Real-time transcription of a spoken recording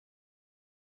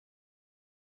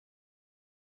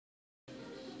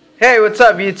Hey, what's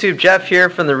up YouTube? Jeff here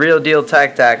from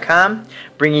therealdealtech.com,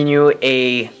 bringing you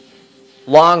a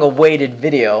long-awaited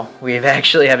video. We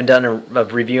haven't done a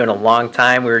review in a long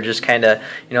time. We were just kind of,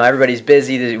 everybody's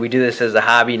busy. We do this as a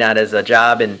hobby, not as a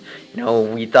job, and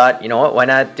we thought, what, why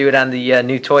not do it on the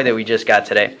new toy that we just got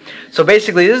today? So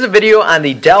basically, this is a video on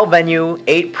the Dell Venue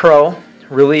 8 Pro,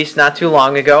 released not too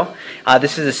long ago.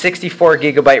 This is a 64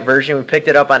 gigabyte version. We picked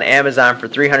it up on Amazon for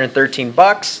 313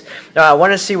 bucks. I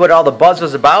want to see what all the buzz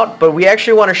was about, but we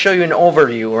actually want to show you an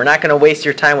overview. We're not going to waste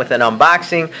your time with an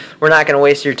unboxing. We're not going to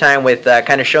waste your time with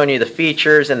kind of showing you the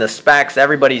features and the specs.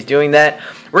 Everybody's doing that.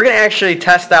 We're going to actually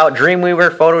test out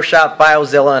Dreamweaver, Photoshop,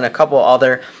 FileZilla, and a couple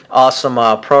other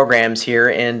awesome programs here,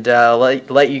 and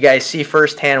let you guys see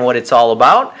firsthand what it's all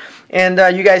about.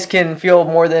 And you guys can feel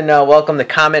more than welcome to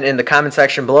comment in the comment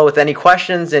section below with any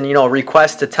questions and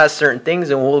requests to test certain things,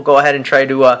 and we'll go ahead and try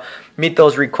to meet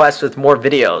those requests with more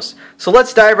videos. So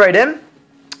let's dive right in.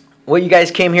 What you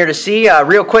guys came here to see,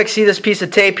 real quick, see this piece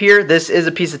of tape here? This is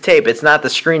a piece of tape. It's not the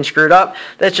screen screwed up.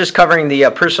 That's just covering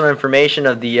the personal information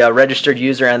of the registered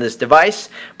user on this device.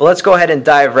 But let's go ahead and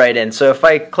dive right in. So if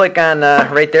I click on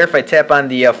right there, if I tap on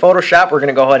the Photoshop, we're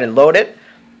going to go ahead and load it.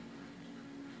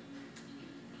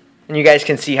 And you guys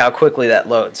can see how quickly that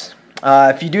loads.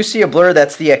 If you do see a blur,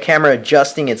 that's the camera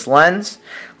adjusting its lens.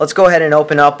 Let's go ahead and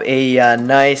open up a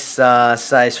nice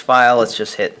size file. Let's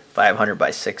just hit 500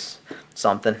 by 6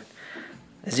 something.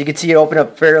 As you can see, it opened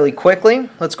up fairly quickly.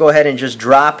 Let's go ahead and just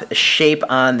drop a shape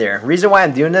on there. Reason why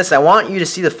I'm doing this, I want you to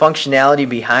see the functionality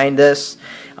behind this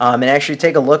and actually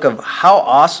take a look of how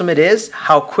awesome it is,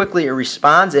 how quickly it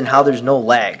responds, and how there's no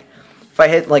lag. If I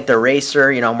hit like the eraser,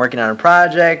 I'm working on a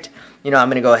project, I'm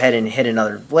going to go ahead and hit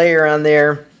another layer on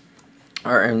there,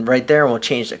 and right there, and we'll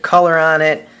change the color on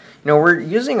it. We're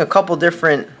using a couple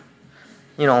different,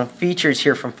 features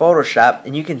here from Photoshop,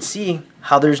 and you can see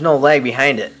how there's no lag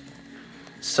behind it.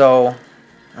 So,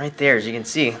 right there, as you can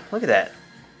see, look at that.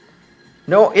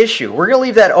 No issue. We're going to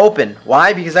leave that open.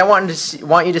 Why? Because I want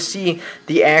you to see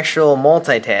the actual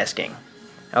multitasking.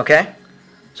 Okay?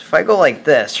 So if I go like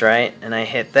this, right, and I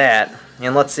hit that,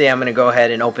 and let's say I'm going to go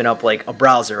ahead and open up like a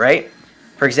browser, right?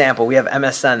 For example, we have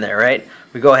MSN there, right?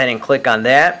 We go ahead and click on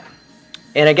that.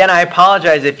 And again, I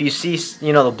apologize if you see,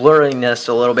 the blurriness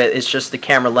a little bit. It's just the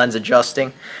camera lens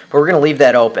adjusting. But we're going to leave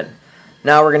that open.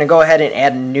 Now we're going to go ahead and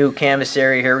add a new canvas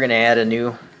area here. We're going to add a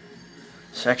new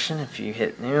section. If you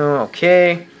hit new,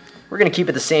 okay. We're going to keep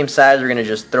it the same size. We're going to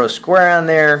just throw a square on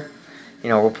there.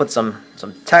 We'll put some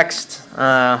text.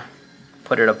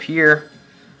 Put it up here.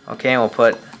 Okay, and we'll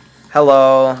put,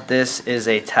 hello, this is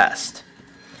a test.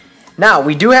 Now,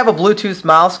 we do have a Bluetooth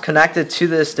mouse connected to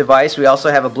this device. We also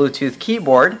have a Bluetooth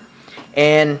keyboard,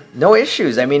 and no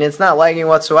issues. I mean, it's not lagging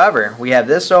whatsoever. We have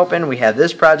this open. We have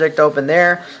this project open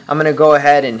there. I'm going to go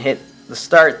ahead and hit the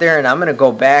start there, and I'm going to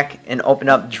go back and open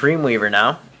up Dreamweaver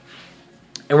now.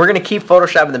 And we're going to keep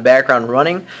Photoshop in the background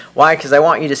running. Why? Because I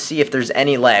want you to see if there's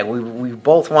any lag. We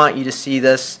both want you to see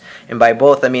this, and by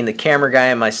both, I mean the camera guy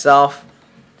and myself.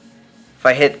 If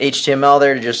I hit HTML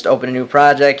there to just open a new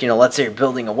project, let's say you're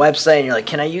building a website and you're like,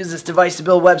 can I use this device to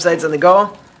build websites on the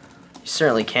go? You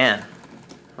certainly can.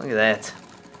 Look at that.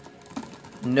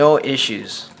 No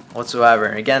issues whatsoever.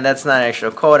 Again, that's not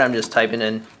actual code. I'm just typing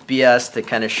in BS to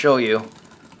kind of show you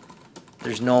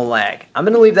there's no lag. I'm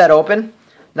going to leave that open.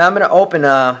 Now I'm going to open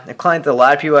a client that a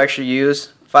lot of people actually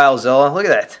use, FileZilla. Look at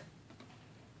that.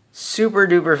 Super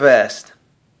duper fast.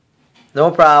 No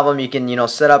problem. You can,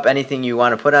 set up anything you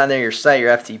want to put on there, your site, your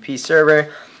FTP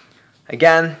server.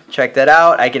 Again, check that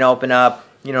out. I can open up,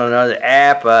 another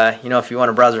app. If you want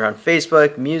to browse around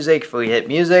Facebook, music, if we hit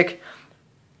music,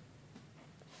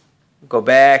 go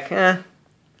back,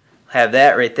 have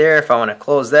that right there if I want to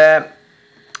close that.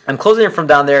 I'm closing it from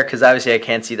down there because obviously I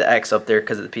can't see the X up there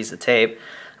because of the piece of tape.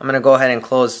 I'm going to go ahead and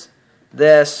close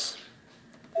this.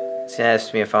 It's going to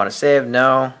ask me if I want to save.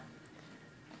 No.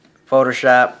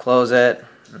 Photoshop, close it.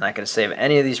 I'm not going to save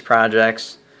any of these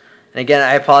projects. And again,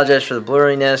 I apologize for the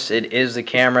blurriness. It is the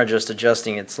camera just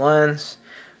adjusting its lens.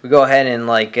 We go ahead and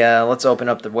let's open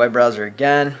up the web browser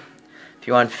again. If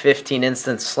you want 15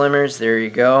 instant slimmers, there you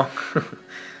go.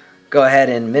 Go ahead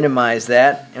and minimize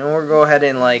that. And we'll go ahead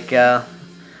and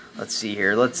let's see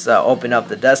here. Let's open up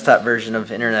the desktop version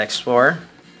of Internet Explorer.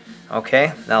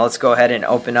 Okay, now let's go ahead and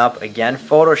open up again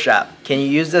Photoshop. Can you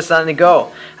use this on the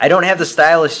go? I don't have the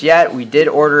stylus yet. We did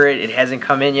order it. It hasn't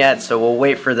come in yet, so we'll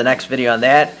wait for the next video on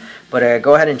that. But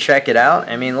go ahead and check it out.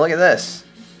 I mean, look at this.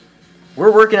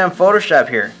 We're working on Photoshop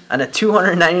here on a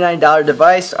 $299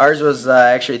 device. Ours was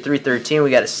actually $313.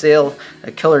 We got a sale,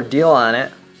 a killer deal on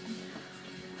it.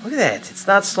 Look at that. It's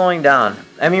not slowing down.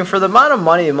 I mean, for the amount of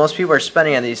money that most people are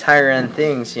spending on these higher end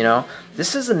things, you know,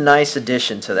 this is a nice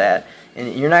addition to that.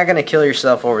 And you're not going to kill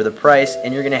yourself over the price,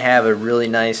 and you're going to have a really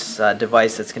nice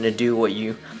device that's going to do what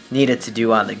you need it to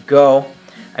do on the go.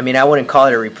 I mean, I wouldn't call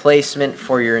it a replacement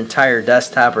for your entire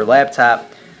desktop or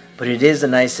laptop, but it is a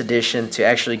nice addition to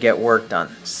actually get work done.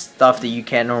 Stuff that you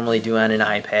can't normally do on an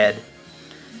iPad.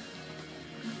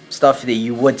 Stuff that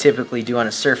you would typically do on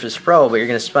a Surface Pro, but you're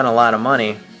going to spend a lot of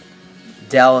money.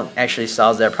 Dell actually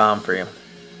solves that problem for you.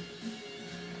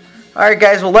 Alright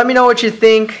guys, well let me know what you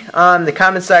think in the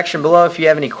comment section below. If you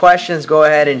have any questions, go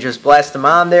ahead and just blast them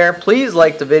on there. Please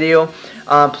like the video.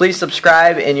 Please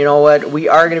subscribe, and you know what? We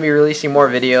are going to be releasing more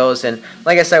videos, and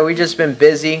like I said, we've just been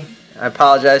busy. I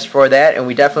apologize for that, and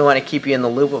we definitely want to keep you in the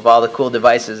loop of all the cool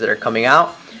devices that are coming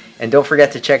out. And don't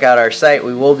forget to check out our site.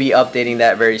 We will be updating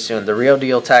that very soon,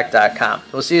 therealdealtech.com.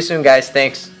 We'll see you soon, guys.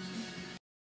 Thanks.